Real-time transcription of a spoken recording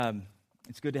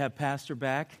It's good to have Pastor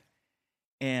back,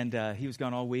 and he was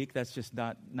gone all week. That's just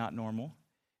not normal.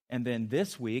 And then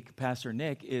this week, Pastor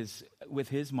Nick is with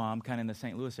his mom kind of in the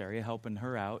St. Louis area, helping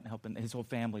her out, helping his whole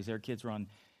family. Their kids were on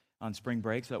spring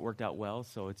break, so that worked out well.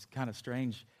 So it's kind of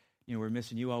strange. You know, we're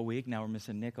missing you all week. Now we're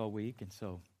missing Nick all week, and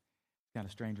so it's kind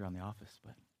of strange around the office,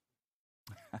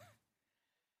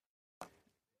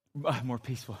 but more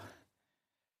peaceful.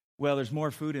 Well, there's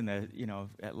more food in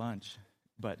at lunch,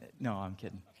 but no, I'm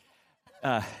kidding.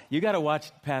 You got to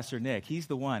watch Pastor Nick. He's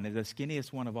the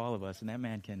skinniest one of all of us, and that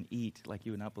man can eat like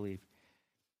you would not believe.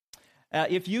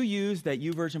 If you use that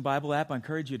YouVersion Bible app, I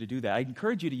encourage you to do that. I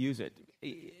encourage you to use it.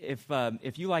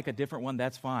 If you like a different one,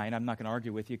 that's fine. I'm not going to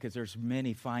argue with you because there's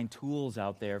many fine tools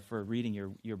out there for reading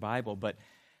your Bible, but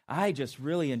I just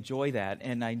really enjoy that,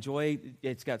 and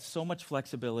it's got so much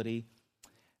flexibility.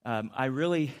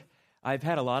 I've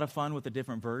had a lot of fun with the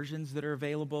different versions that are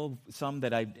available. Some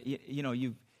that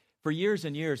for years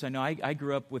and years, I know I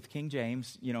grew up with King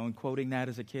James, and quoting that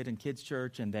as a kid in kids'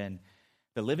 church, and then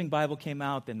the Living Bible came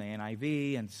out, then the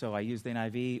NIV, and so I used the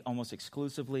NIV almost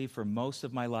exclusively for most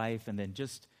of my life, and then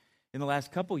just in the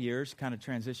last couple years, kind of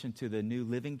transitioned to the New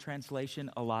Living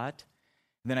Translation a lot.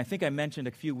 And then I think I mentioned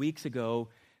a few weeks ago,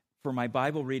 for my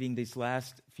Bible reading these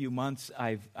last few months,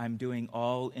 I'm doing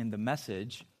all in the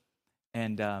Message,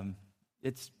 and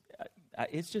it's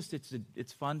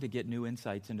fun to get new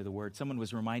insights into the Word. Someone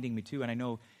was reminding me too, and I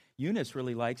know Eunice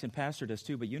really likes, and Pastor does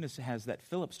too, but Eunice has that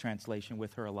Phillips translation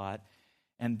with her a lot,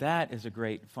 and that is a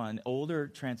great, fun, older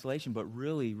translation, but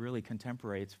really, really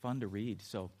contemporary. It's fun to read.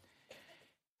 So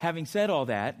having said all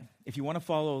that, if you want to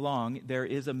follow along, there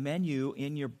is a menu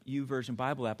in your YouVersion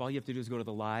Bible app. All you have to do is go to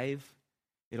the live.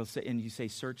 It'll say, and you say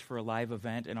search for a live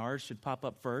event, and ours should pop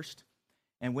up first.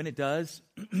 And when it does,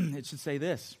 it should say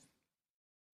this: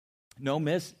 no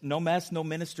mess, no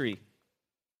ministry.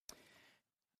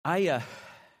 How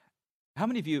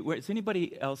many of you, is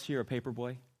anybody else here a paper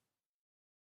boy?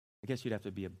 I guess you'd have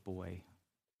to be a boy,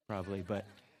 probably. But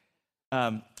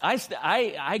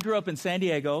I grew up in San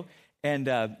Diego, and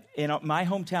in my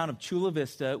hometown of Chula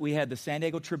Vista, we had the San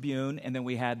Diego Tribune, and then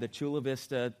we had the Chula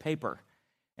Vista paper.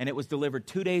 And it was delivered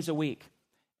 2 days a week.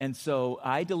 And so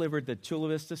I delivered the Chula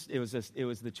Vista, it was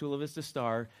the Chula Vista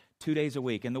Star 2 days a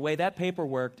week. And the way that paper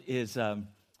worked is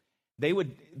they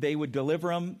would deliver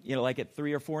them, like at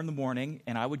 3 or 4 in the morning,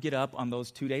 and I would get up on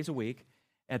those 2 days a week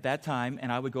at that time,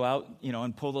 and I would go out,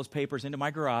 and pull those papers into my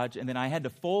garage, and then I had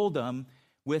to fold them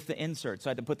with the inserts. So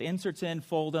I had to put the inserts in,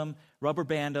 fold them, rubber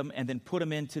band them, and then put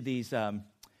them into these, I'm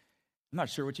not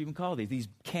sure what you even call these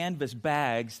canvas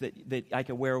bags that I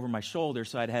could wear over my shoulder,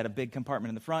 so I'd had a big compartment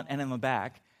in the front and in the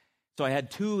back. So I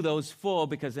had 2 of those full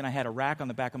because then I had a rack on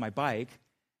the back of my bike.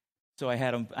 So I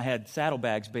had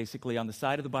saddlebags basically on the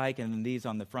side of the bike and then these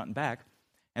on the front and back.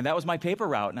 And that was my paper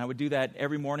route. And I would do that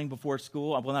every morning before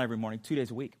school. Well, not every morning, 2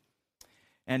 days a week.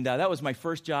 And that was my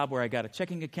first job where I got a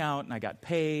checking account and I got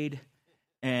paid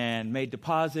and made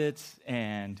deposits.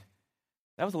 And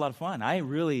that was a lot of fun. I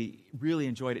really, really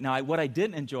enjoyed it. Now, what I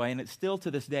didn't enjoy, and it's still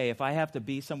to this day, if I have to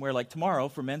be somewhere like tomorrow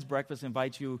for men's breakfast,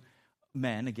 invite you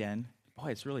men again.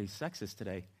 Boy, it's really sexist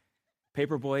today.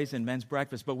 Paper boys and men's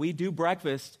breakfast. But we do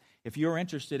breakfast, if you're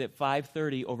interested, at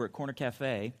 5:30 over at Corner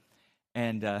Cafe.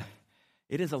 And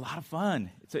it is a lot of fun.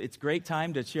 It's a great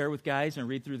time to share with guys and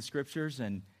read through the scriptures.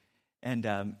 But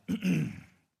on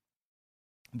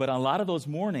a lot of those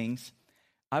mornings,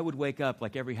 I would wake up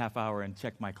like every half hour and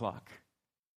check my clock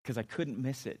because I couldn't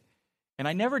miss it. And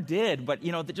I never did, but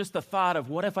just the thought of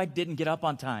what if I didn't get up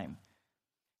on time?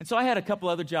 And so I had a couple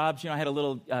other jobs. I had a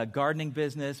little gardening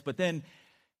business, but then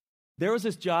there was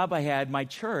this job I had, my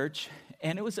church,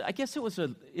 and it was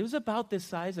about this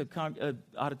size, of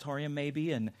auditorium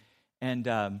maybe, and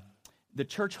the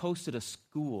church hosted a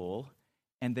school,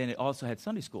 and then it also had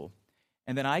Sunday school.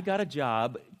 And then I got a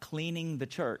job cleaning the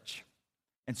church.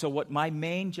 And so what my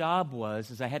main job was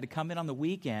is I had to come in on the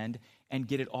weekend and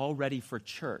get it all ready for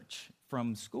church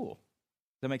from school.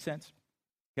 Does that make sense?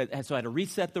 So I had to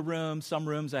reset the room. Some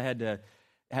rooms I had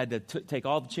to take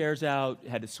all the chairs out,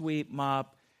 had to sweep,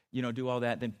 mop, do all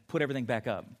that, then put everything back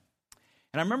up.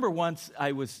 And I remember once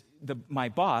my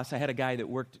boss, I had a guy he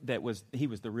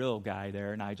was the real guy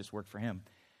there, and I just worked for him.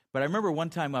 But I remember one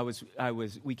time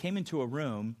we came into a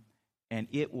room, and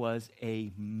it was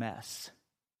a mess.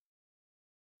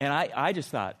 And I just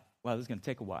thought, wow, this is going to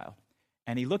take a while.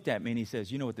 And he looked at me and he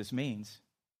says, you know what this means?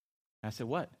 And I said,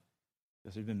 what?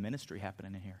 Because there's been ministry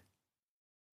happening in here.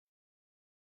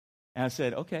 And I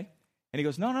said, okay. And he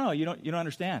goes, no, you don't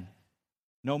understand.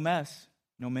 No mess,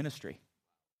 no ministry.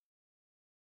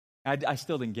 I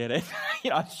still didn't get it.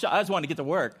 I just wanted to get to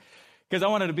work because I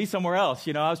wanted to be somewhere else.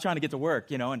 I was trying to get to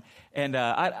work, and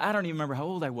I don't even remember how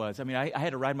old I was. I mean, I had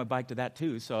to ride my bike to that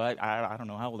too, so I don't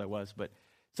know how old I was, but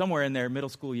somewhere in there, middle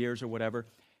school years or whatever.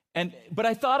 But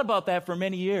I thought about that for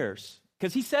many years,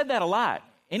 because he said that a lot.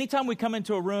 Anytime we come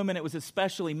into a room and it was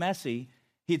especially messy,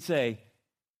 he'd say,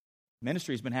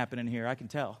 ministry's been happening here, I can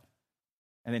tell.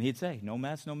 And then he'd say, no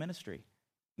mess, no ministry.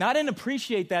 Now, I didn't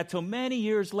appreciate that till many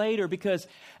years later, because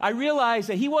I realized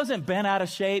that he wasn't bent out of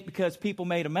shape because people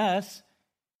made a mess.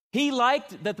 He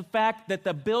liked the fact that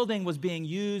the building was being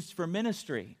used for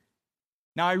ministry.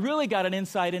 Now, I really got an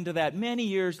insight into that many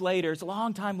years later. It's a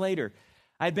long time later.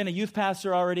 I'd been a youth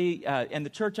pastor already, and the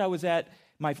church I was at,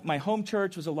 my home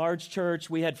church was a large church.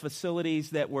 We had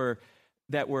facilities that were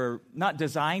not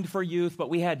designed for youth, but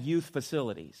we had youth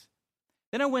facilities.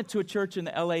 Then I went to a church in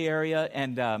the LA area,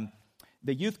 and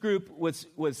the youth group was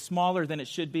smaller than it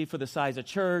should be for the size of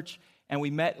church, and we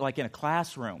met like in a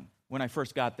classroom when I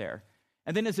first got there.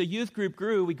 And then as the youth group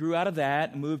grew, we grew out of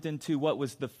that and moved into what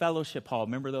was the fellowship hall.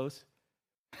 Remember those?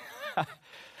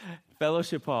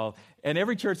 Fellowship hall. And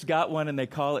every church got one, and they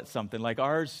call it something. Like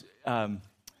ours,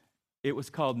 it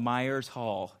was called Myers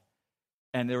Hall.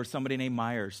 And there was somebody named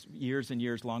Myers years and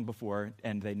years long before,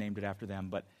 and they named it after them.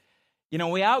 But,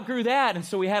 we outgrew that, and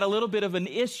so we had a little bit of an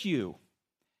issue.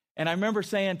 And I remember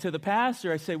saying to the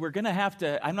pastor, I said, we're going to have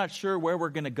to, I'm not sure where we're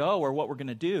going to go or what we're going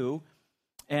to do.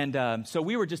 And so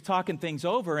we were just talking things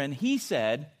over, and he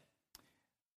said,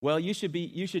 well, you should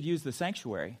use the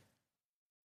sanctuary.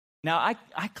 Now,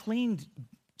 I cleaned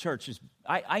churches.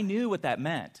 I knew what that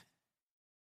meant,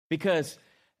 because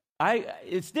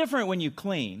it's different when you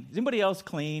clean. Does anybody else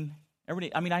clean?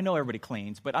 I know everybody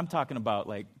cleans, but I'm talking about,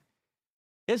 like,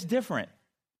 it's different.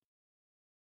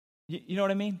 You know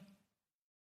what I mean?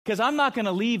 Because I'm not going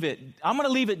to leave it. I'm going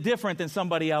to leave it different than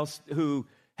somebody else who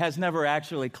has never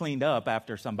actually cleaned up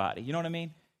after somebody. You know what I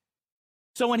mean?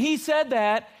 So when he said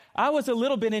that, I was a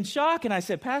little bit in shock, and I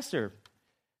said, Pastor,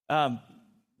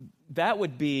 that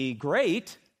would be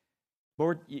great,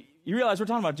 but you realize we're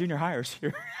talking about junior hires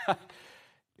here. I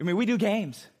mean, we do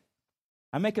games.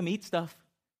 I make them eat stuff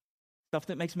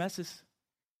that makes messes.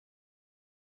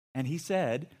 And he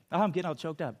said, I'm getting all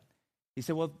choked up. He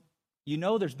said, well,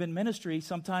 there's been ministry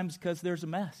sometimes because there's a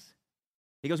mess.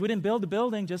 He goes, we didn't build the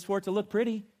building just for it to look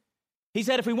pretty. He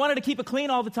said, if we wanted to keep it clean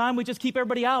all the time, we just keep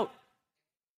everybody out.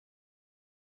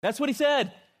 That's what he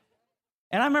said.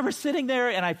 And I remember sitting there,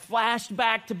 and I flashed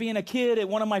back to being a kid at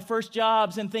one of my first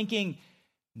jobs and thinking,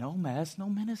 no mess, no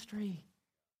ministry.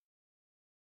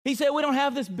 He said, we don't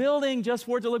have this building just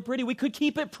for it to look pretty. We could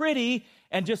keep it pretty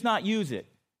and just not use it.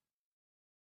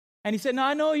 And he said, no,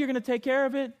 I know you're going to take care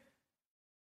of it.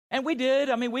 And we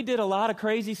did. I mean, we did a lot of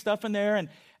crazy stuff in there. And,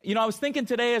 I was thinking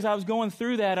today as I was going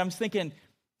through that, I was thinking,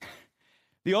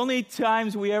 the only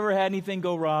times we ever had anything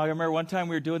go wrong, I remember one time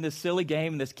we were doing this silly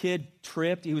game, and this kid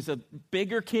tripped. He was a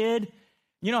bigger kid.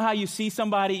 You know how you see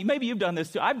somebody, maybe you've done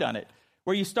this too, I've done it,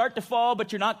 where you start to fall,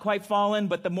 but you're not quite falling,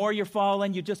 but the more you're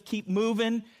falling, you just keep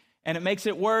moving, and it makes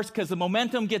it worse because the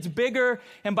momentum gets bigger,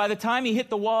 and by the time he hit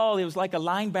the wall, it was like a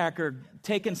linebacker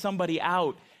taking somebody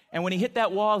out. And when he hit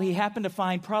that wall, he happened to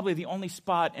find probably the only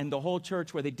spot in the whole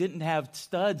church where they didn't have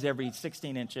studs every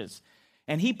 16 inches.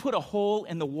 And he put a hole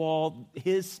in the wall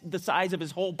the size of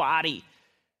his whole body.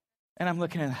 And I'm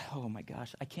looking at, oh my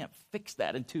gosh, I can't fix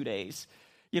that in 2 days.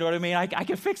 You know what I mean? I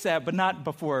can fix that, but not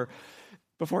before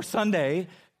Sunday.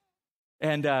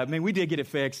 And we did get it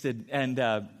fixed. And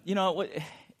it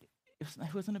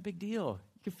wasn't a big deal.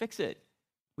 You could fix it.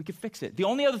 We could fix it. The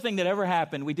only other thing that ever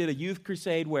happened, we did a youth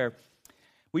crusade where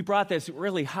we brought this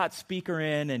really hot speaker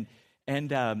in,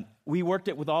 and we worked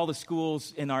it with all the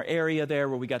schools in our area there,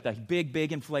 where we got the big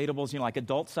inflatables, like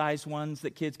adult-sized ones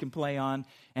that kids can play on,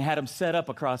 and had them set up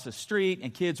across the street,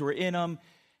 and kids were in them.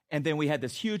 And then we had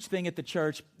this huge thing at the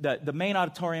church. The main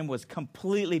auditorium was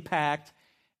completely packed,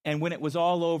 and when it was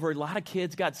all over, a lot of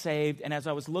kids got saved. And as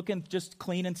I was looking, just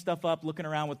cleaning stuff up, looking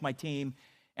around with my team,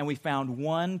 and we found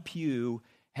one pew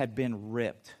had been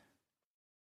ripped.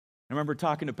 I remember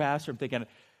talking to Pastor, I'm thinking,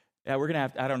 yeah, we're going to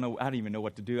have to, I don't even know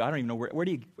what to do. I don't even know, where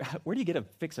do you get to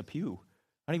fix a pew?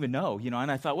 I don't even know, and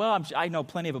I thought, well, I know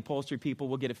plenty of upholstery people,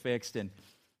 we'll get it fixed. And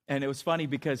it was funny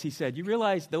because he said, you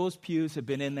realize those pews have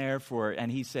been in there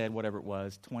and he said, whatever it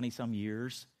was, 20-some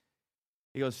years.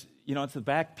 He goes, it's the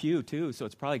back pew too, so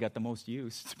it's probably got the most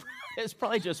use. It's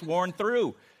probably just worn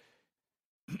through.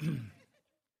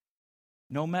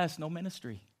 No mess, no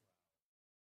ministry.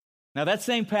 Now, that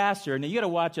same pastor, and you got to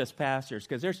watch us pastors,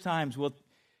 because there's times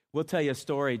we'll tell you a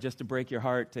story just to break your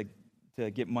heart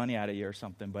to get money out of you or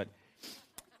something. But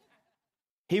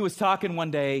he was talking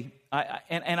one day,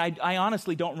 I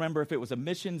honestly don't remember if it was a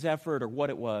missions effort or what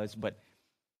it was, but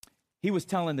he was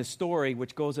telling this story,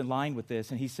 which goes in line with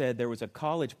this, and he said there was a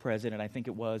college president, I think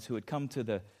it was, who had come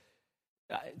to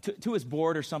to his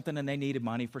board or something, and they needed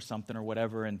money for something or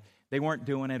whatever, and they weren't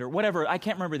doing it or whatever. I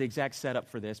can't remember the exact setup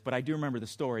for this, but I do remember the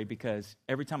story because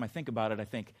every time I think about it, I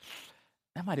think,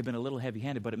 that might have been a little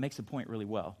heavy-handed, but it makes the point really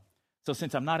well. So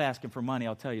since I'm not asking for money,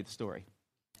 I'll tell you the story.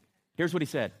 Here's what he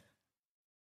said.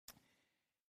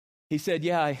 He said,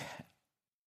 yeah,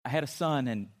 I had a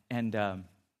son, and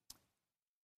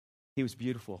he was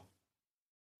beautiful.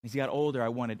 As he got older, I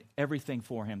wanted everything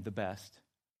for him, the best.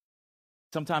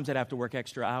 Sometimes I'd have to work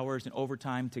extra hours and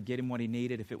overtime to get him what he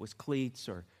needed, if it was cleats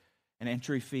or an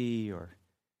entry fee or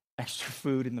extra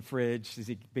food in the fridge as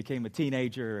he became a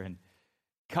teenager, and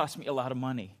it cost me a lot of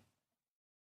money.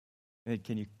 And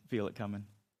can you feel it coming? And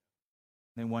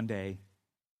then one day,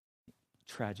 he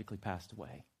tragically passed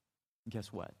away. And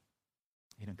guess what?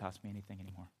 He didn't cost me anything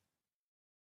anymore.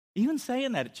 Even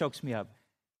saying that, it chokes me up.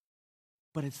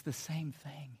 But it's the same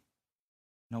thing.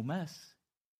 No mess,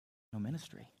 no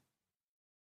ministry.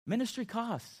 Ministry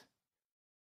costs.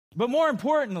 But more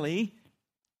importantly,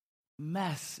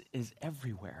 mess is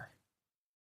everywhere.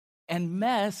 And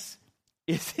mess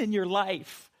is in your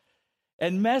life.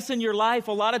 And mess in your life,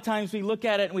 a lot of times we look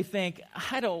at it and we think,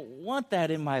 I don't want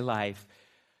that in my life.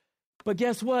 But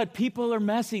guess what? People are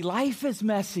messy. Life is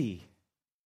messy.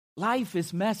 Life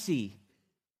is messy.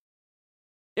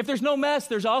 If there's no mess,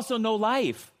 there's also no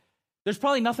life. There's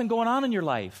probably nothing going on in your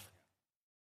life.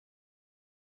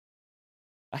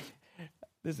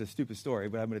 This is a stupid story,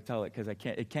 but I'm going to tell it because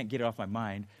it can't get it off my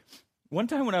mind. One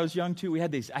time when I was young too, I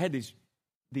had these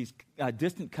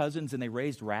distant cousins, and they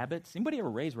raised rabbits. Anybody ever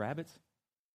raise rabbits?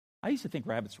 I used to think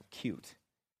rabbits were cute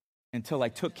until I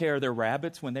took care of their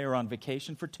rabbits when they were on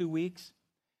vacation for 2 weeks.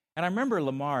 And I remember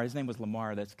Lamar, his name was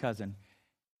Lamar, that's cousin.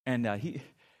 And he,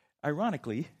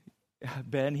 ironically,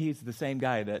 Ben, he's the same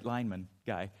guy, that lineman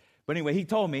guy. But anyway, he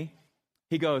told me,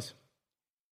 he goes,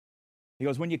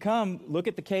 when you come, look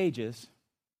at the cages.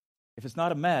 If it's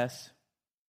not a mess,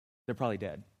 they're probably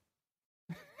dead.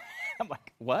 I'm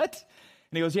like, what?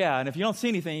 And he goes, yeah, and if you don't see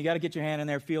anything, you got to get your hand in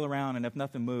there, feel around, and if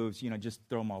nothing moves, just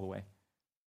throw them all away.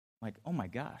 I'm like, oh my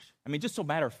gosh. I mean, just so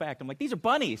matter of fact, I'm like, these are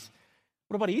bunnies.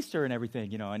 What about Easter and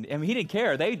everything, And I mean, he didn't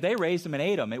care. They raised them and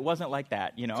ate them. It wasn't like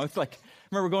that, It's like, I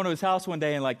remember going to his house one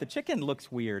day, and like, the chicken looks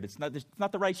weird. It's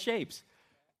not the right shapes.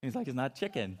 And he's like, it's not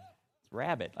chicken. It's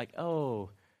rabbit. Like, oh.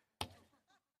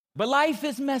 But life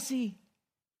is messy.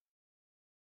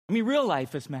 I mean, real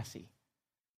life is messy.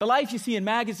 The life you see in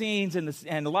magazines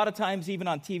and a lot of times even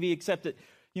on TV, except that,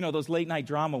 those late night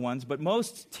drama ones, but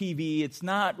most TV, it's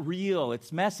not real.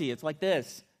 It's messy. It's like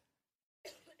this.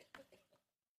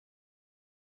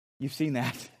 You've seen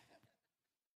that.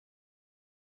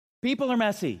 People are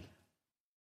messy.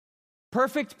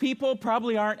 Perfect people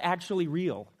probably aren't actually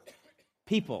real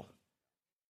people.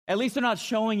 At least they're not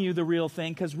showing you the real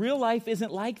thing, because real life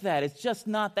isn't like that. It's just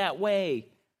not that way.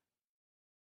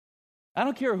 I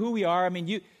don't care who we are. I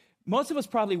mean, most of us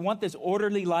probably want this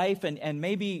orderly life, and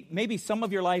maybe some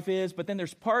of your life is, but then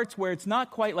there's parts where it's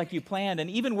not quite like you planned, and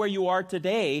even where you are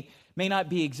today may not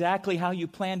be exactly how you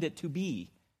planned it to be.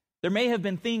 There may have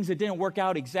been things that didn't work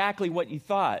out exactly what you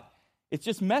thought. It's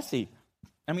just messy.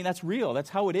 I mean, that's real. That's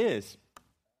how it is.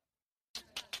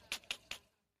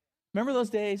 Remember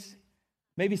those days?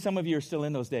 Maybe some of you are still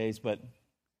in those days, but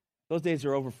those days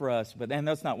are over for us. And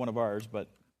that's not one of ours, but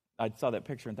I saw that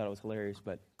picture and thought it was hilarious.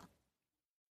 But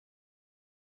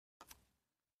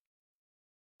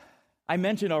I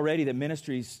mentioned already that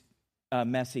ministry's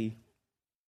messy.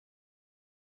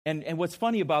 And what's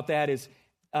funny about that is,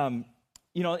 and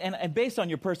based on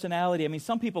your personality, I mean,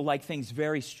 some people like things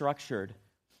very structured.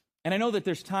 And I know that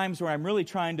there's times where I'm really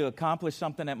trying to accomplish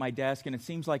something at my desk, and it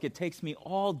seems like it takes me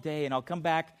all day, and I'll come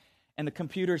back and the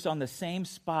computer's on the same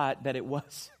spot that it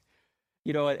was,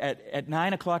 at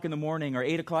 9 o'clock in the morning or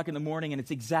 8 o'clock in the morning, and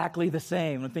it's exactly the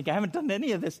same. And I think, I haven't done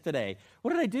any of this today.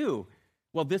 What did I do?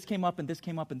 Well, this came up, and this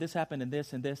came up, and this happened, and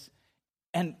this, and this.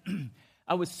 And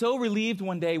I was so relieved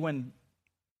one day when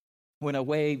a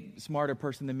way smarter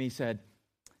person than me said,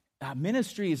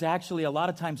 ministry is actually a lot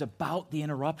of times about the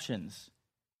interruptions.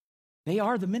 They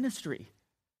are the ministry.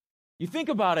 You think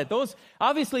about it. Those,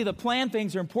 obviously the planned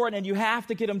things are important and you have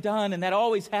to get them done, and that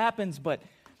always happens, but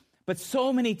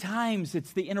so many times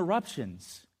it's the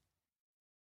interruptions.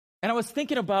 And I was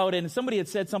thinking about it, and somebody had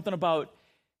said something about,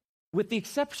 with the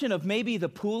exception of maybe the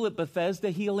pool at Bethesda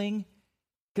healing,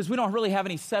 because we don't really have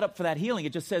any setup for that healing.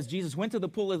 It just says Jesus went to the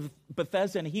pool of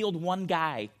Bethesda and healed one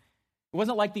guy. It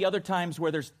wasn't like the other times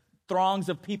where there's throngs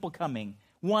of people coming.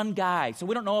 one guy. So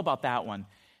we don't know about that one.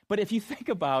 But if you think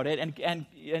about it,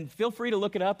 and feel free to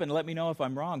look it up and let me know if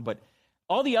I'm wrong, but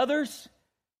all the others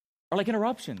are like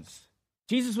interruptions.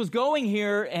 Jesus was going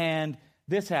here, and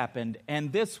this happened,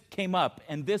 and this came up,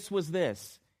 and this was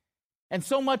this. And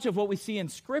so much of what we see in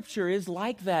Scripture is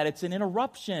like that. It's an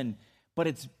interruption, but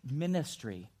it's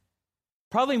ministry.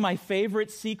 Probably my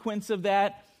favorite sequence of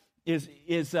that is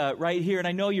right here, and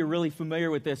I know you're really familiar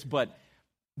with this, but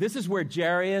this is where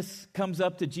Jairus comes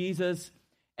up to Jesus,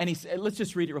 and let's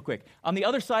just read it real quick. On the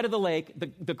other side of the lake,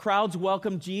 the crowds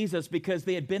welcomed Jesus because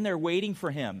they had been there waiting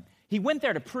for him. He went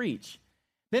there to preach.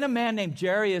 Then a man named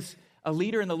Jairus, a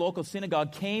leader in the local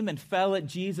synagogue, came and fell at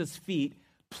Jesus' feet,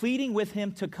 pleading with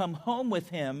him to come home with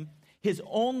him. His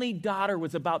only daughter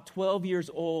was about 12 years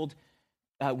old,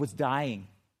 was dying.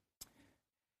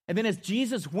 And then as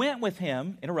Jesus went with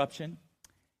him, interruption,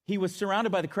 he was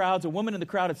surrounded by the crowds. A woman in the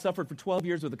crowd had suffered for 12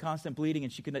 years with a constant bleeding,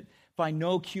 and she could find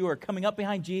no cure. Coming up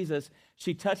behind Jesus,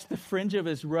 she touched the fringe of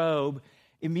his robe.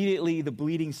 Immediately, the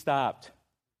bleeding stopped.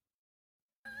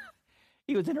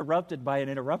 He was interrupted by an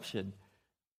interruption.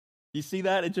 You see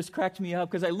that? It just cracked me up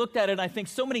because I looked at it and I think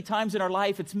so many times in our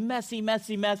life, it's messy,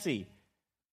 messy, messy.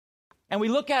 And we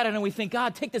look at it and we think,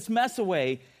 God, take this mess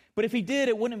away. But if he did,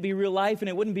 it wouldn't be real life and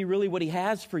it wouldn't be really what he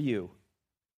has for you.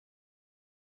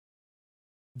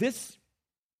 This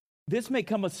may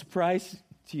come as a surprise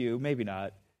to you, maybe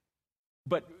not.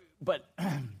 But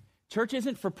church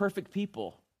isn't for perfect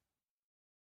people.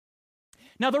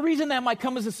 Now, the reason that might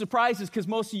come as a surprise is because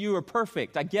most of you are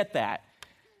perfect. I get that.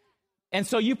 And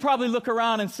so you probably look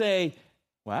around and say,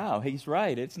 wow, he's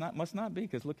right. Must not be,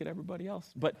 because look at everybody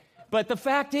else. But the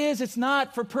fact is, it's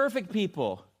not for perfect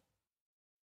people.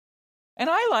 And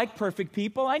I like perfect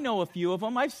people. I know a few of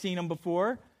them. I've seen them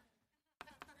before.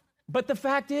 But the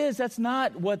fact is, that's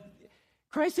not what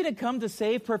Christ didn't come to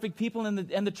save perfect people. And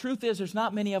the truth is, there's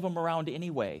not many of them around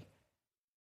anyway.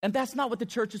 And that's not what the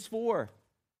church is for.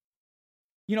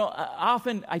 You know,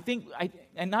 often I think,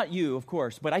 and not you, of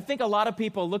course, but I think a lot of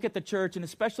people look at the church, and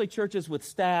especially churches with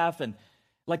staff and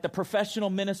like the professional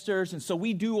ministers, and so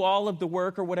we do all of the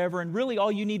work or whatever, and really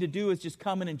all you need to do is just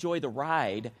come and enjoy the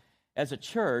ride as a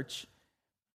church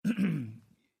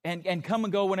and come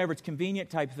and go whenever it's convenient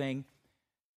type thing.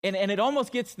 And it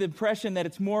almost gets the impression that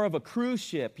it's more of a cruise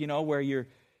ship, you know, where you're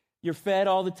fed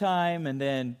all the time, and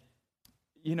then,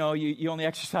 you know, you only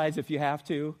exercise if you have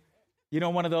to. You know,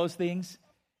 one of those things.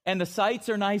 And the sights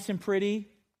are nice and pretty,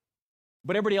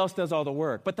 but everybody else does all the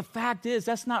work. But the fact is,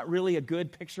 that's not really a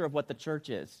good picture of what the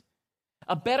church is.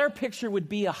 A better picture would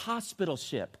be a hospital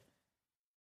ship.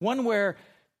 One where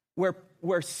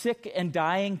sick and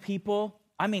dying people,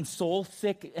 I mean soul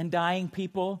sick and dying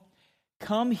people,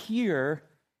 come here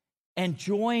and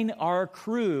join our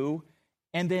crew,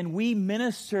 and then we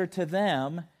minister to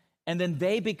them, and then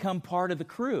they become part of the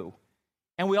crew.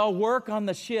 And we all work on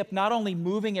the ship, not only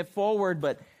moving it forward,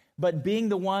 but being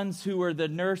the ones who are the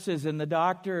nurses and the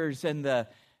doctors and the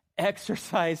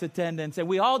exercise attendants. And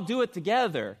we all do it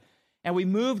together. And we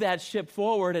move that ship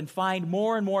forward and find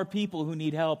more and more people who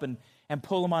need help and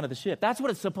pull them onto the ship. That's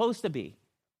what it's supposed to be.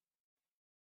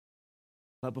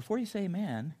 But before you say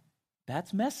amen,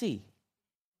 that's messy.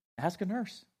 Ask a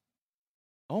nurse.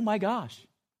 Oh my gosh.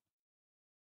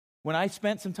 When I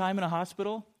spent some time in a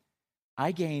hospital,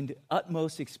 I gained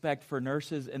utmost respect for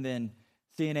nurses and then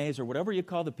CNAs, or whatever you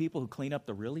call the people who clean up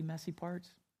the really messy parts.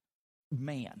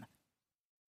 Man,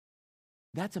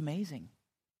 that's amazing.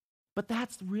 But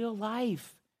that's real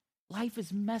life. Life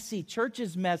is messy. Church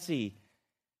is messy.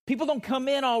 People don't come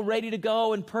in all ready to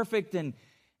go and perfect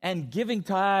and giving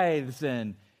tithes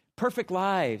and perfect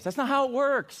lives. That's not how it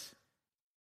works.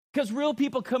 Because real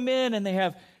people come in and they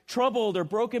have troubled or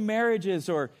broken marriages,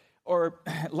 or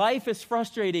life is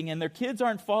frustrating and their kids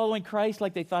aren't following Christ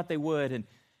like they thought they would,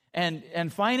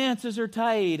 and finances are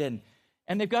tight, and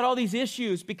they've got all these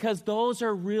issues, because those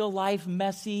are real life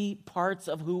messy parts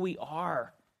of who we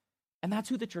are. And that's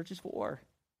who the church is for.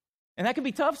 And that can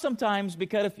be tough sometimes,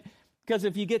 because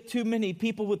if you get too many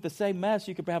people with the same mess,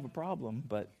 you could have a problem.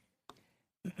 But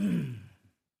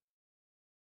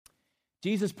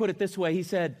Jesus put it this way. He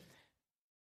said,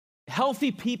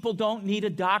 healthy people don't need a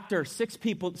doctor. Sick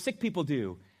people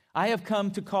do. I have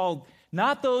come to call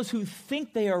not those who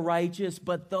think they are righteous,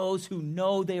 but those who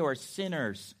know they are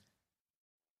sinners.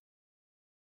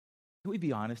 Can we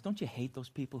be honest? Don't you hate those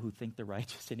people who think they're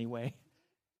righteous anyway?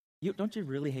 Don't you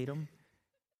really hate them?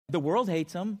 The world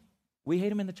hates them. We hate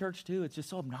them in the church too. It's just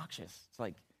so obnoxious. It's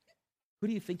like, who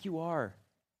do you think you are?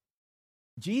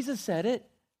 Jesus said it.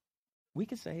 We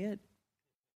could say it.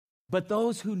 But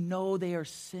those who know they are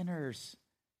sinners.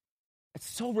 It's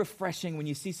so refreshing when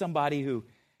you see somebody who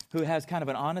who has kind of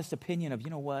an honest opinion of, you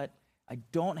know what, I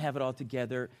don't have it all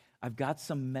together. I've got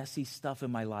some messy stuff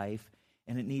in my life,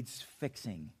 and it needs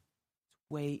fixing. It's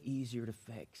way easier to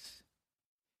fix.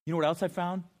 You know what else I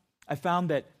found? I found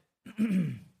that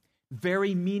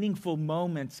very meaningful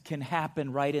moments can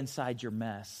happen right inside your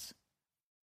mess.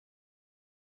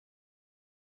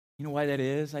 You know why that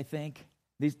is, I think?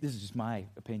 This is just my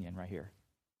opinion right here.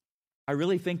 I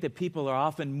really think that people are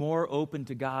often more open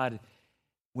to God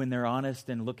when they're honest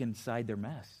and look inside their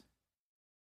mess.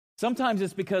 Sometimes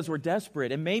it's because we're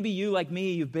desperate. And maybe you, like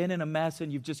me, you've been in a mess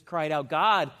and you've just cried out,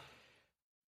 God.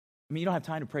 I mean, you don't have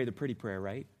time to pray the pretty prayer,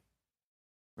 right?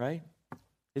 Right?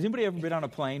 Has anybody ever been on a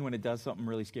plane when it does something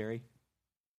really scary?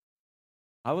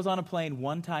 I was on a plane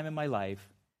one time in my life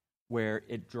where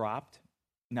it dropped.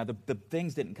 Now, the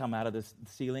things didn't come out of the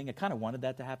ceiling. I kind of wanted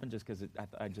that to happen just because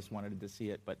I just wanted to see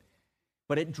it. But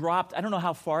it dropped. I don't know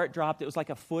how far it dropped. It was like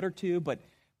a foot or two, but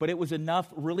it was enough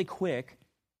really quick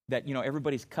that,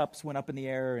 everybody's cups went up in the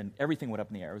air and everything went up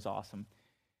in the air. It was awesome.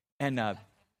 And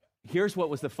here's what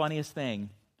was the funniest thing,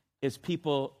 is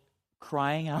people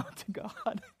crying out to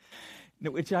God,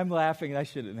 which I'm laughing, and I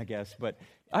shouldn't, I guess. But,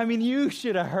 I mean, you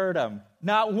should have heard them.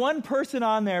 Not one person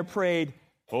on there prayed,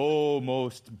 "Oh,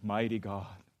 most mighty God,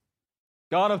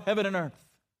 God of heaven and earth."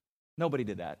 Nobody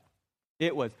did that.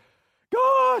 It was,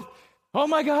 "God, oh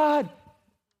my God."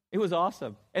 It was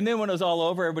awesome. And then when it was all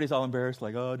over, everybody's all embarrassed,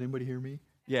 like, "Oh, did anybody hear me?"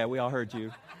 Yeah, we all heard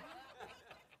you.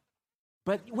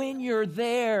 But when you're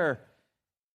there,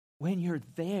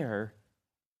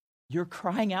 you're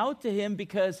crying out to him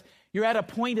because you're at a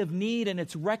point of need, and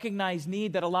it's recognized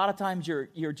need that a lot of times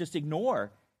you're just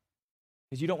ignore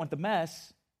because you don't want the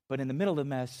mess, but in the middle of the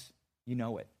mess, you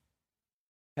know it.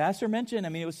 Pastor mentioned,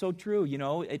 it was so true,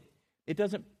 it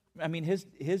doesn't,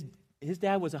 his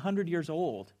dad was 100 years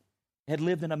old, had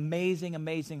lived an amazing,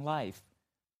 amazing life,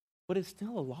 but it's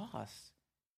still a loss.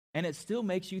 And it still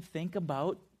makes you think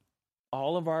about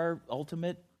all of our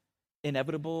ultimate,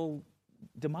 inevitable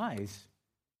demise.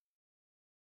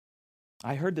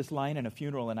 I heard this line in a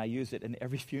funeral, and I use it in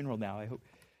every funeral now. I hope.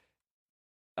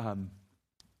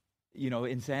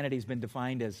 Insanity has been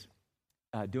defined as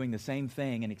doing the same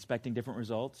thing and expecting different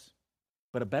results.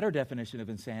 But a better definition of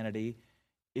insanity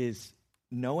is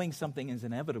knowing something is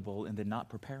inevitable and then not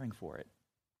preparing for it.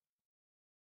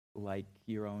 Like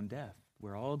your own death.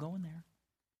 We're all going there.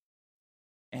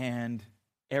 And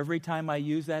every time I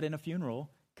use that in a funeral,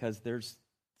 because there's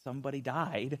somebody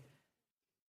died,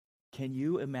 can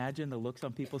you imagine the looks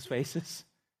on people's faces?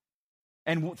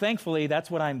 And thankfully,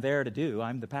 that's what I'm there to do.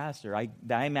 I'm the pastor.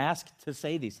 I'm asked to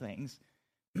say these things,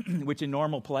 which in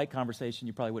normal, polite conversation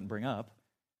you probably wouldn't bring up.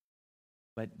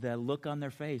 But the look on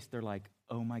their face, they're like,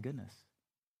 "Oh my goodness."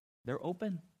 They're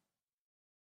open.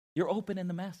 You're open in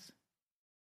the mess.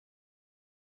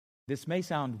 This may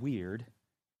sound weird.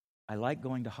 I like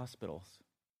going to hospitals.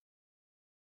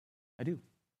 I do.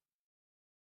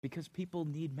 Because people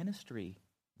need ministry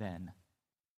then.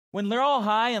 When they're all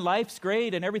high and life's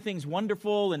great and everything's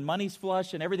wonderful and money's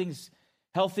flush and everything's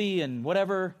healthy and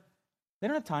whatever, they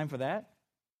don't have time for that.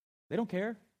 They don't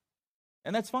care.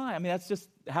 And that's fine. That's just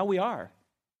how we are.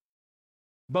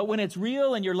 But when it's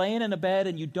real and you're laying in a bed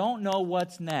and you don't know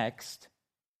what's next,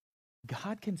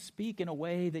 God can speak in a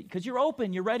way that, because you're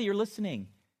open, you're ready, you're listening.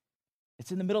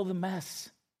 It's in the middle of the mess.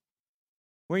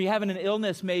 Where you're having an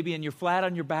illness maybe and you're flat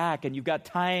on your back and you've got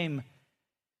time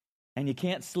and you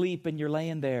can't sleep and you're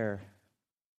laying there.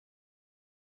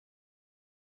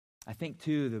 I think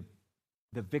too,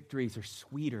 the victories are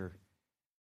sweeter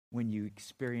when you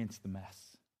experience the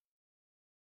mess.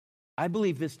 I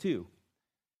believe this too,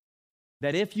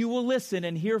 that if you will listen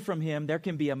and hear from him, there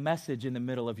can be a message in the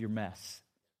middle of your mess.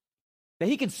 That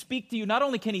he can speak to you. Not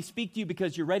only can he speak to you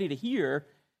because you're ready to hear,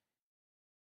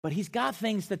 but he's got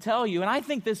things to tell you. And I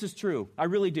think this is true. I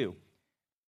really do.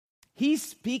 He's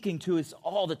speaking to us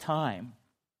all the time.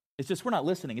 It's just we're not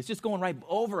listening. It's just going right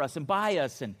over us and by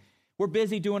us. And we're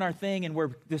busy doing our thing and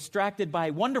we're distracted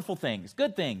by wonderful things,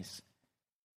 good things.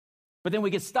 But then we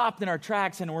get stopped in our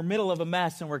tracks and we're middle of a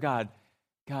mess and we're God,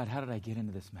 how did I get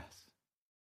into this mess?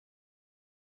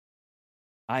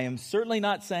 I am certainly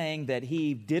not saying that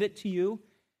he did it to you.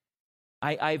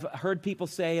 I've heard people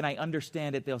say, and I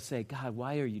understand it, they'll say, "God,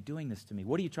 why are you doing this to me?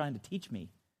 What are you trying to teach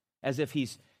me?" As if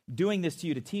he's doing this to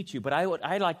you to teach you. But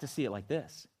I like to see it like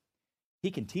this. He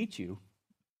can teach you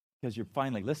because you're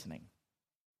finally listening.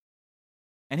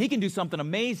 And he can do something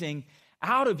amazing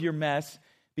out of your mess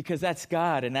because that's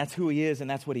God and that's who he is and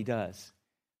that's what he does.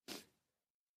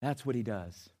 That's what he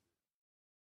does.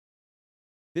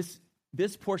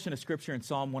 This portion of scripture in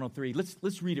Psalm 103,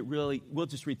 let's read it we'll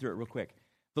just read through it real quick.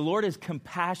 The Lord is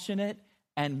compassionate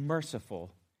and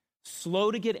merciful,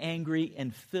 slow to get angry,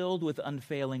 and filled with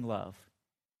unfailing love.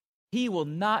 He will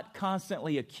not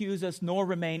constantly accuse us nor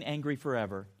remain angry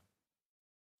forever.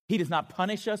 He does not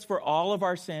punish us for all of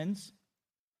our sins.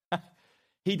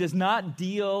 He does not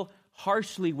deal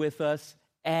harshly with us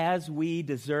as we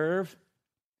deserve.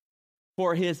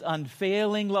 For his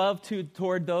unfailing love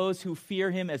toward those who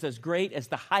fear him is as great as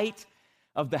the height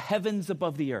of the heavens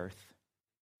above the earth.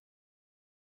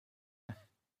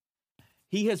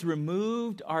 He has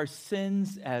removed our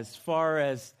sins as far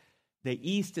as the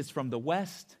east is from the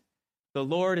west. The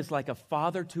Lord is like a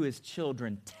father to his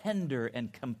children, tender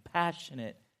and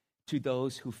compassionate to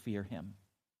those who fear him.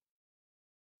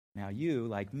 Now you,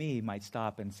 like me, might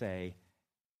stop and say,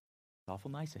 it's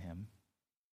awful nice of him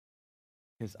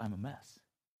because I'm a mess,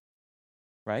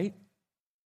 right?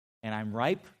 And I'm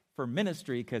ripe for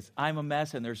ministry because I'm a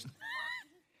mess and there's,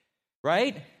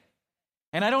 right?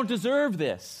 And I don't deserve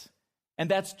this. And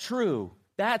that's true.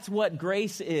 That's what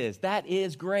grace is. That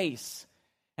is grace.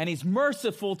 And he's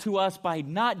merciful to us by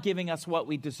not giving us what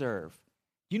we deserve.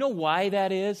 Do you know why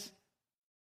that is?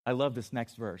 I love this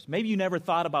next verse. Maybe you never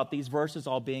thought about these verses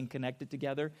all being connected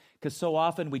together, because so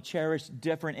often we cherish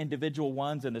different individual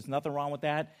ones, and there's nothing wrong with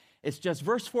that. It's just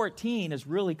verse 14 is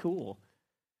really cool.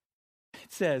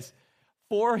 It says,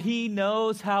 for he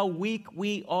knows how weak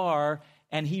we are,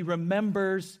 and he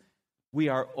remembers we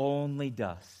are only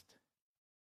dust.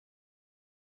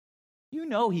 You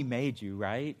know he made you,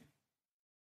 right?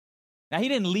 Now, he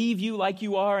didn't leave you like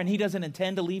you are, and he doesn't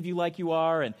intend to leave you like you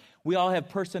are, and we all have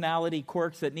personality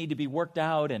quirks that need to be worked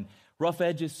out, and rough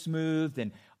edges smoothed,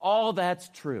 and all that's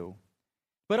true.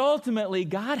 But ultimately,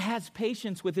 God has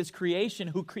patience with his creation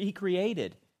who he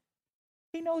created.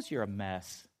 He knows you're a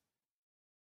mess.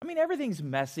 I mean, everything's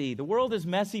messy. The world is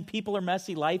messy. People are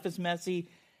messy. Life is messy.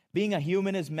 Being a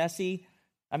human is messy.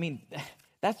 I mean,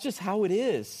 that's just how it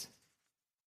is.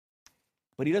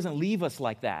 But he doesn't leave us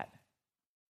like that.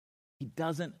 He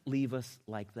doesn't leave us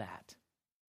like that.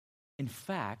 In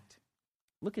fact,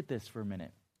 look at this for a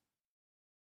minute.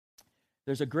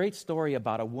 There's a great story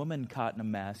about a woman caught in a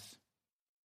mess,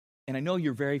 and I know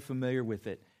you're very familiar with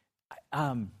it.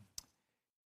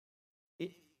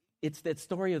 It's that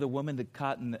story of the woman that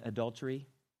caught in adultery.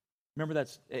 Remember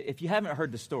that? If you haven't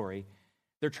heard the story,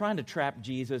 they're trying to trap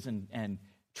Jesus and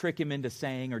trick him into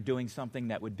saying or doing something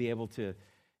that would be able to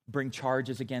bring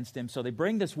charges against him. So they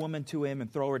bring this woman to him and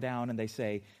throw her down, and they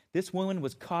say, this woman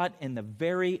was caught in the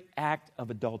very act of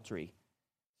adultery.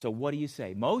 So what do you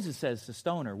say? Moses says to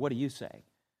stone her. What do you say?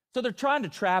 So they're trying to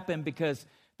trap him because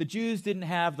the Jews didn't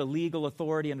have the legal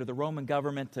authority under the Roman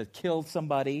government to kill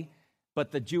somebody,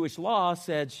 but the Jewish law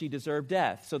said she deserved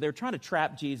death. So they're trying to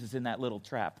trap Jesus in that little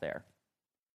trap there.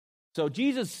 So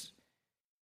Jesus,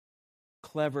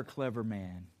 clever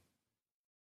man.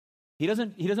 He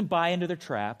doesn't buy into their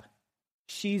trap.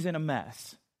 She's in a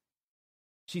mess.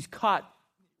 She's caught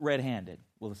red-handed,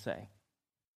 we'll say.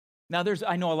 Now,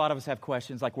 I know a lot of us have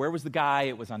questions like, where was the guy?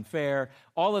 It was unfair.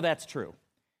 All of that's true.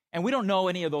 And we don't know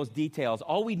any of those details.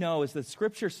 All we know is that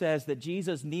Scripture says that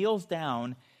Jesus kneels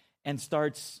down and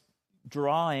starts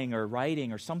drawing or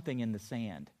writing or something in the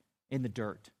sand, in the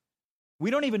dirt. We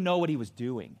don't even know what he was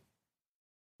doing.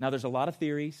 Now, there's a lot of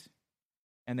theories,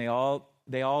 and they all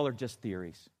are just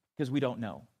theories, because we don't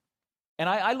know. And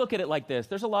I look at it like this.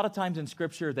 There's a lot of times in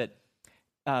Scripture that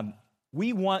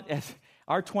we want, as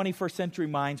our 21st century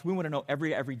minds, we want to know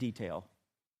every detail.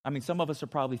 I mean, some of us are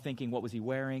probably thinking, what was he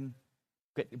wearing?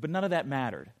 But none of that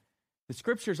mattered. The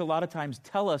Scriptures a lot of times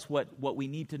tell us what we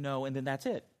need to know, and then that's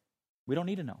it. We don't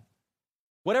need to know.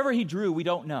 Whatever he drew, we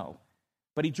don't know.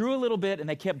 But he drew a little bit, and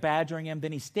they kept badgering him.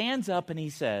 Then he stands up and he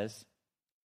says,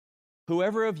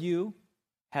 whoever of you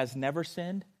has never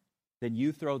sinned, then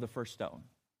you throw the first stone.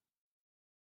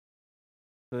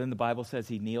 So then the Bible says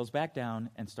he kneels back down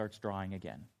and starts drawing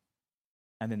again.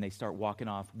 And then they start walking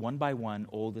off one by one,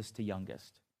 oldest to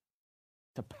youngest.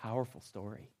 It's a powerful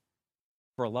story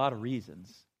for a lot of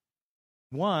reasons.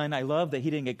 One, I love that he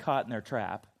didn't get caught in their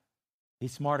trap.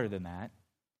 He's smarter than that.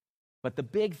 But the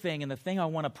big thing, and the thing I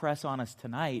want to press on us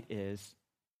tonight is,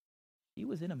 she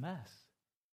was in a mess.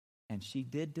 And she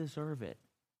did deserve it.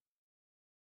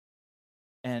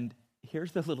 And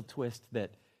here's the little twist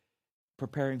that,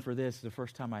 preparing for this, is the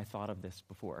first time I thought of this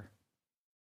before.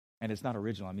 And it's not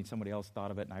original. I mean, somebody else thought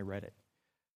of it and I read it.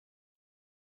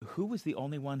 Who was the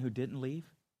only one who didn't leave?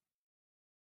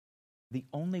 The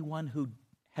only one who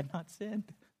had not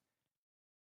sinned.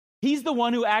 He's the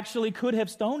one who actually could have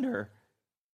stoned her.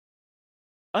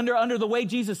 Under the way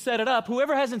Jesus set it up,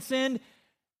 whoever hasn't sinned,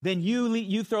 then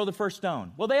you throw the first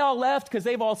stone. Well, they all left because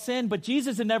they've all sinned, but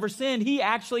Jesus had never sinned. He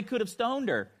actually could have stoned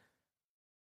her.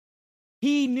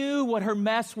 He knew what her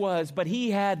mess was, but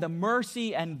he had the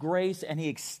mercy and grace, and he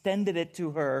extended it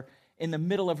to her in the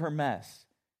middle of her mess.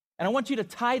 And I want you to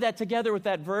tie that together with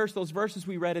that verse, those verses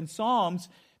we read in Psalms,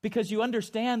 because you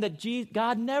understand that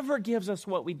God never gives us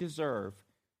what we deserve.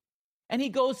 And he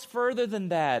goes further than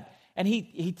that. And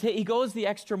he goes the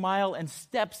extra mile and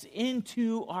steps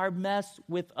into our mess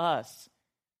with us.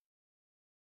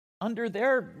 Under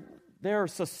their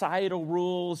societal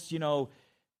rules,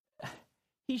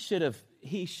 he should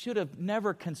have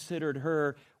never considered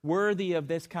her worthy of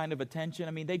this kind of attention.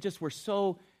 I mean, they just were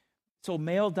so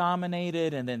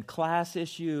male-dominated, and then class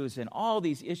issues and all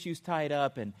these issues tied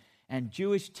up, and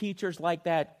Jewish teachers like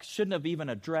that shouldn't have even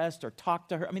addressed or talked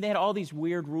to her. I mean, they had all these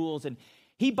weird rules, and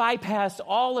he bypassed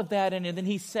all of that, and then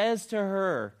he says to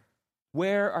her,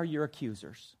 "Where are your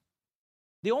accusers?"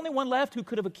 The only one left who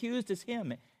could have accused is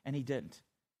him, and he didn't.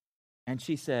 And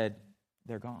she said,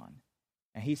 "They're gone."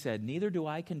 And he said, "Neither do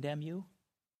I condemn you,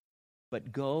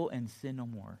 but go and sin no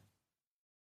more."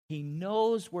 He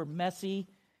knows we're messy,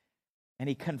 and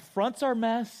he confronts our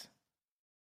mess,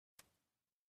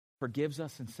 forgives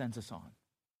us, and sends us on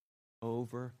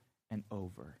over and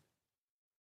over.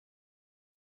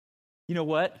 You know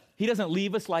what? He doesn't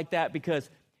leave us like that because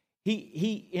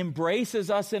he embraces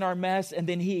us in our mess, and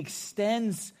then he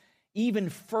extends even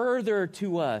further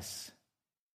to us.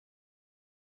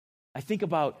 I think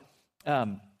about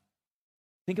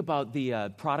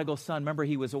the prodigal son. Remember,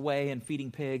 he was away and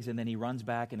feeding pigs, and then he runs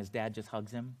back, and his dad just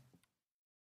hugs him.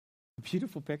 A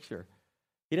beautiful picture.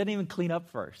 He doesn't even clean up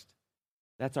first.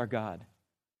 That's our God.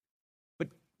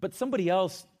 But somebody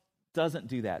else doesn't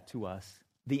do that to us.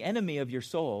 The enemy of your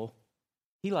soul,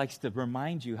 he likes to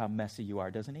remind you how messy you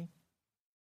are, doesn't he?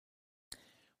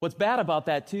 What's bad about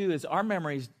that, too, is our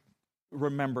memories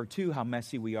remember, too, how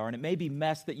messy we are. And it may be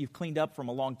mess that you've cleaned up from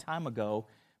a long time ago,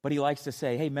 but he likes to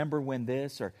say, "Hey, remember when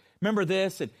this?" or "Remember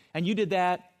this?" and you did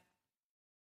that.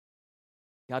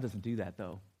 God doesn't do that,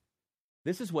 though.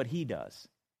 This is what he does.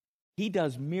 He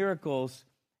does miracles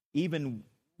even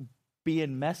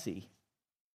being messy.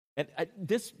 And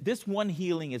this one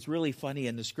healing is really funny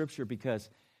in the scripture because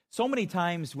so many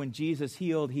times when Jesus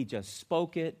healed, he just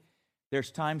spoke it.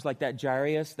 There's times like that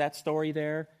Jairus, that story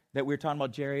there, that we were talking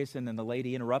about Jairus, and then the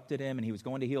lady interrupted him, and he was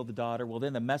going to heal the daughter. Well,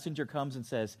 then the messenger comes and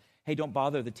says, "Hey, don't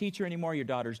bother the teacher anymore. Your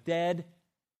daughter's dead."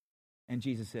 And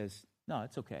Jesus says, "No,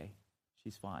 it's okay.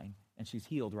 She's fine." And she's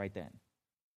healed right then.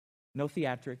 No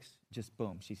theatrics, just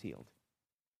boom, she's healed.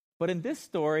 But in this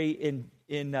story, in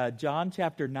John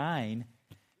chapter 9,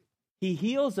 he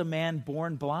heals a man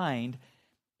born blind.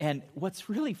 And what's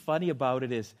really funny about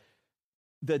it is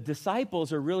the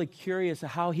disciples are really curious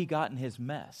how he got in his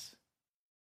mess.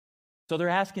 So they're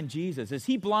asking Jesus, is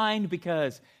he blind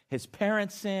because his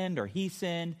parents sinned or he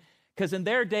sinned? Because in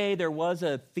their day, there was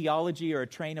a theology or a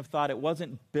train of thought. It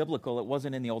wasn't biblical. It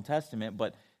wasn't in the Old Testament,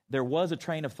 but there was a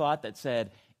train of thought that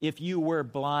said, if you were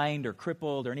blind or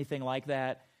crippled or anything like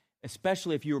that,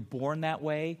 especially if you were born that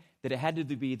way, that it had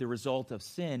to be the result of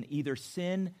sin. Either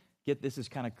sin, this is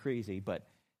kind of crazy, but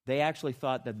they actually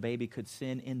thought that the baby could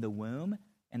sin in the womb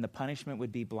and the punishment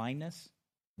would be blindness.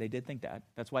 They did think that.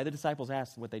 That's why the disciples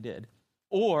asked what they did.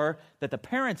 Or that the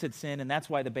parents had sinned and that's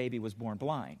why the baby was born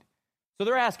blind. So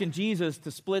they're asking Jesus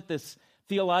to split this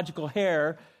theological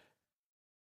hair,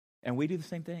 and we do the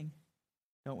same thing,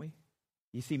 don't we?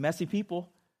 You see messy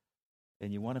people,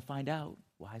 and you want to find out,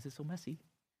 why is it so messy?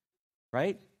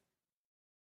 Right?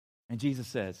 And Jesus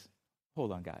says,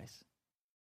 hold on, guys.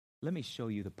 Let me show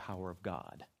you the power of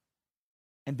God.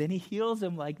 And then he heals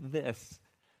him like this.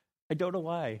 I don't know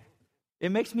why.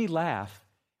 It makes me laugh.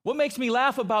 What makes me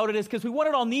laugh about it is because we want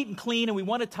it all neat and clean, and we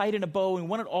want it tight in a bow, and we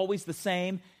want it always the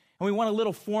same, and we want a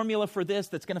little formula for this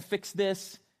that's going to fix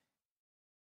this.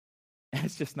 And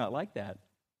it's just not like that.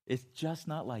 It's just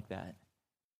not like that.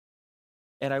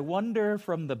 And I wonder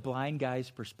from the blind guy's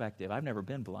perspective, I've never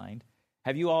been blind.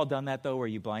 Have you all done that, though, where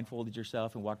you blindfolded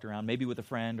yourself and walked around, maybe with a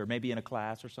friend or maybe in a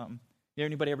class or something?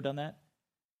 Anybody ever done that?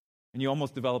 And you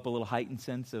almost develop a little heightened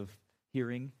sense of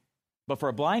hearing. But for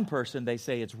a blind person, they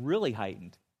say it's really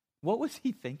heightened. What was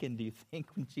he thinking, do you think,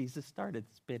 when Jesus started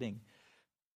spitting?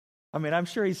 I mean, I'm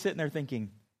sure he's sitting there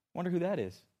thinking, wonder who that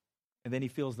is. And then he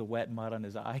feels the wet mud on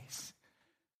his eyes.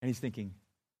 And he's thinking,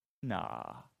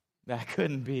 nah, that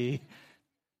couldn't be.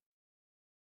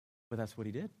 But that's what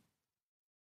he did.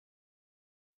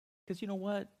 Because you know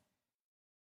what?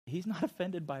 He's not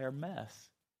offended by our mess.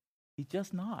 He's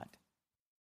just not.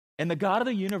 And the God of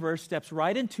the universe steps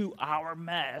right into our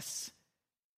mess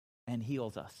and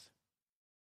heals us.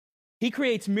 He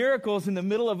creates miracles in the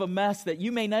middle of a mess that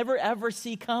you may never, ever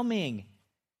see coming.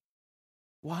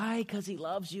 Why? Because he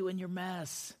loves you in your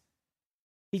mess.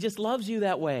 He just loves you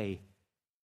that way.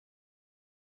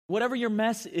 Whatever your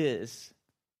mess is,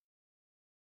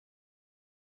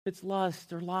 if it's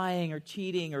lust or lying or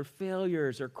cheating or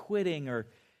failures or quitting or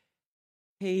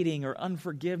hating or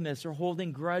unforgiveness or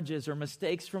holding grudges or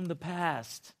mistakes from the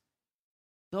past,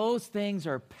 those things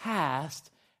are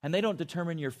past and they don't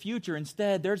determine your future.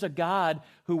 Instead, there's a God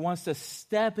who wants to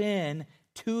step in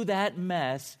to that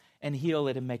mess and heal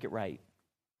it and make it right.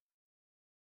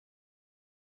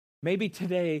 Maybe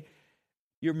today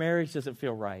your marriage doesn't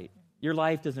feel right. Your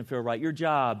life doesn't feel right. Your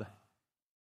job,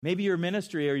 maybe your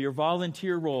ministry or your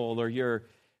volunteer role or your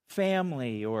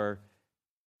family or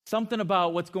something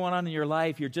about what's going on in your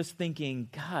life. You're just thinking,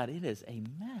 God, it is a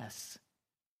mess.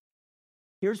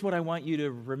 Here's what I want you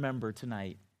to remember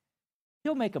tonight.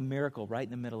 He'll make a miracle right in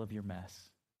the middle of your mess.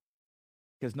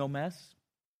 Because no mess,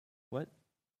 what?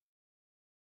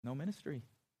 No ministry.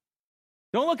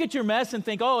 Don't look at your mess and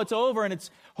think, oh, it's over and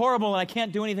it's horrible and I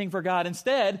can't do anything for God.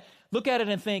 Instead, look at it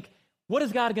and think, what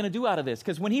is God going to do out of this?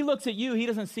 Because when he looks at you, he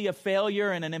doesn't see a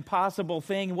failure and an impossible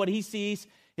thing. What he sees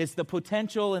is the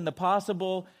potential and the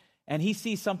possible, and he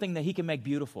sees something that he can make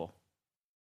beautiful.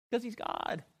 Because he's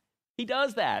God. He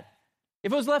does that.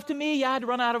 If it was left to me, I'd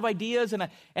run out of ideas and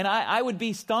I would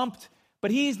be stumped.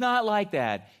 But he's not like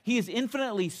that. He is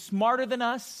infinitely smarter than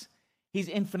us. He's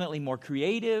infinitely more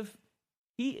creative.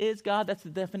 He is God. That's the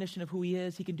definition of who he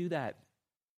is. He can do that.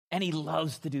 And he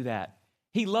loves to do that.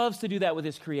 He loves to do that with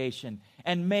his creation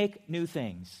and make new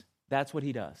things. That's what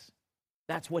he does.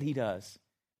 That's what he does.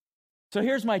 So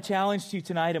here's my challenge to you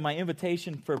tonight and my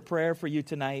invitation for prayer for you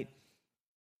tonight.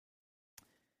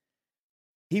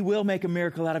 He will make a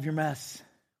miracle out of your mess.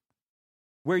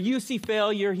 Where you see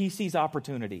failure, he sees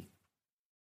opportunity.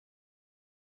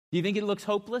 Do you think it looks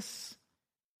hopeless?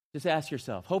 Just ask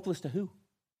yourself, hopeless to who?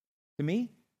 To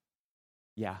me?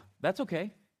 Yeah, that's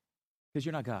okay, because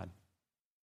you're not God.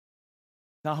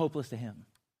 Not hopeless to him.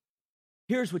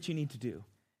 Here's what you need to do.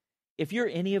 If you're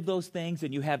any of those things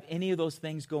and you have any of those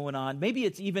things going on, maybe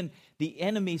it's even the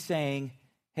enemy saying,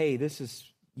 hey, this is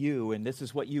you and this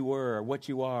is what you were or what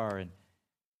you are, and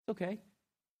it's okay.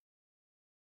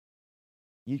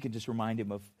 You can just remind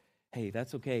him of, hey,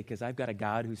 that's okay because I've got a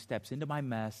God who steps into my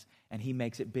mess and he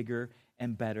makes it bigger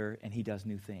and better and he does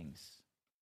new things.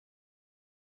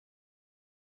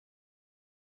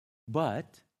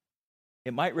 But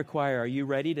it might require, are you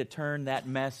ready to turn that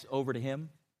mess over to him?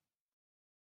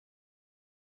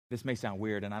 This may sound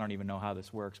weird, and I don't even know how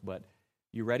this works, but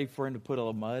you ready for him to put a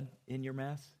little mud in your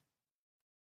mess?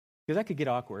 Because that could get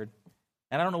awkward,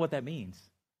 and I don't know what that means.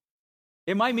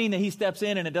 It might mean that he steps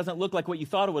in and it doesn't look like what you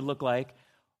thought it would look like,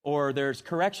 or there's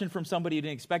correction from somebody you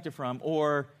didn't expect it from,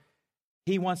 or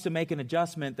he wants to make an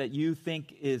adjustment that you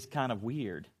think is kind of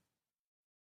weird.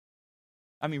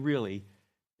 I mean, really,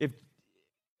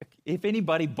 if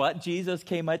anybody but Jesus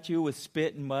came at you with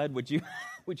spit and mud, would you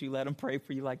let him pray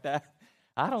for you like that?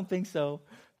 I don't think so.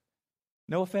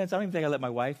 No offense, I don't even think I let my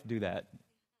wife do that.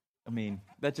 I mean,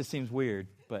 that just seems weird,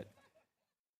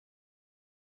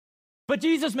 But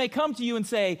Jesus may come to you and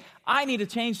say, I need to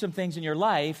change some things in your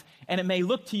life, and it may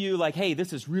look to you like, hey,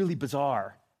 this is really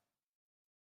bizarre.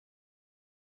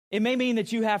 It may mean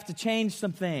that you have to change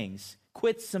some things,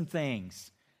 quit some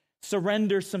things,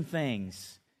 surrender some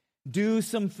things, do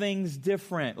some things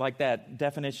different, like that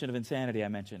definition of insanity I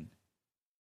mentioned.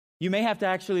 You may have to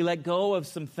actually let go of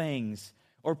some things,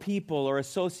 or people, or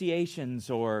associations,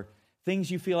 or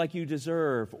things you feel like you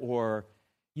deserve, or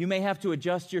you may have to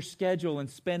adjust your schedule and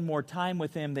spend more time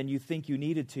with him than you think you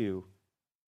needed to.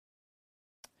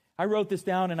 I wrote this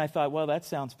down and I thought, well, that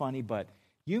sounds funny, but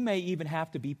you may even have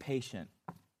to be patient.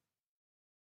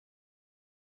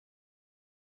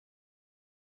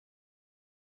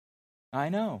 I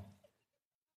know.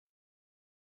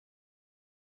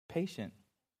 Patient.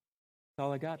 That's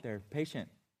all I got there. Patient.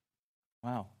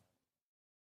 Wow.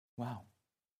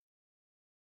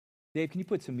 Dave, can you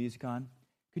put some music on?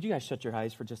 Could you guys shut your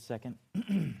eyes for just a second?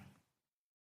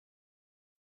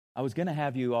 I was going to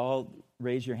have you all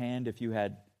raise your hand if you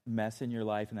had mess in your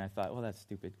life, and I thought, well, that's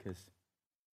stupid because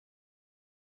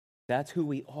that's who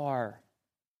we are.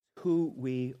 Who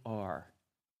we are.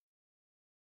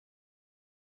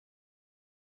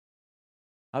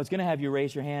 I was going to have you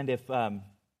raise your hand if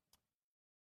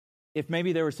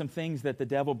maybe there were some things that the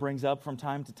devil brings up from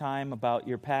time to time about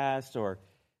your past or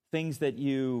things that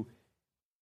you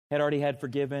had already had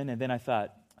forgiven, and then I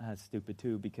thought, that's stupid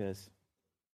too, because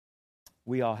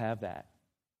we all have that.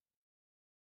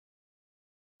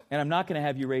 And I'm not going to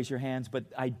have you raise your hands, but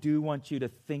I do want you to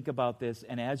think about this,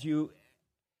 and as you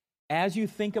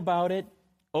think about it,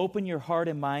 open your heart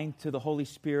and mind to the Holy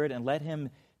Spirit and let him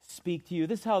speak to you.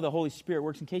 This is how the Holy Spirit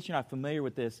works. In case you're not familiar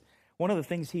with this, one of the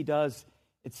things he does,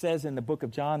 it says in the book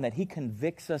of John that he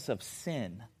convicts us of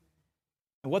sin.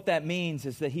 And what that means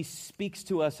is that he speaks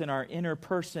to us in our inner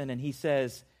person and he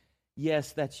says,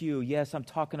 yes, that's you. Yes, I'm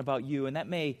talking about you. And that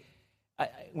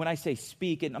when I say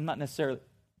speak, I'm not necessarily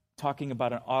talking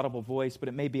about an audible voice, but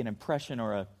it may be an impression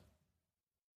or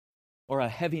a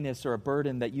heaviness or a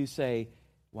burden that you say,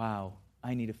 wow,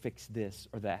 I need to fix this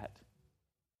or that.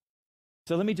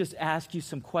 So let me just ask you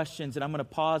some questions, and I'm going to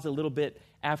pause a little bit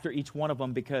after each one of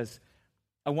them because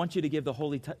I want you to give the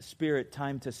Holy Spirit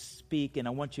time to speak, and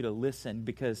I want you to listen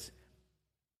because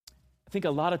I think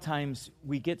a lot of times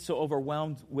we get so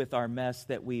overwhelmed with our mess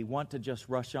that we want to just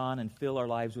rush on and fill our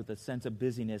lives with a sense of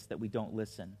busyness that we don't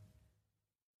listen.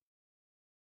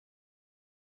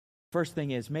 First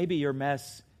thing is, maybe your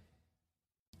mess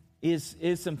is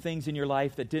some things in your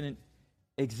life that didn't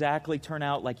exactly turn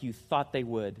out like you thought they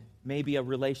would. Maybe a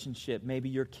relationship, maybe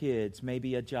your kids,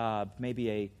 maybe a job, maybe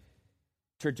a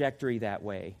trajectory that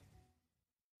way.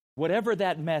 Whatever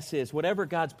that mess is, whatever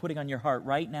God's putting on your heart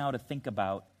right now to think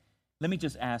about, let me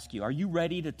just ask you, are you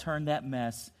ready to turn that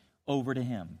mess over to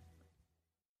Him?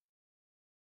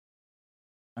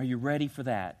 Are you ready for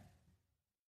that?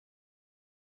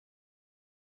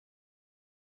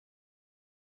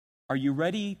 Are you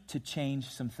ready to change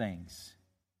some things?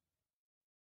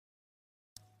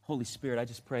 Holy Spirit, I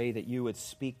just pray that you would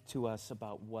speak to us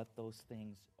about what those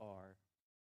things are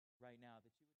right now.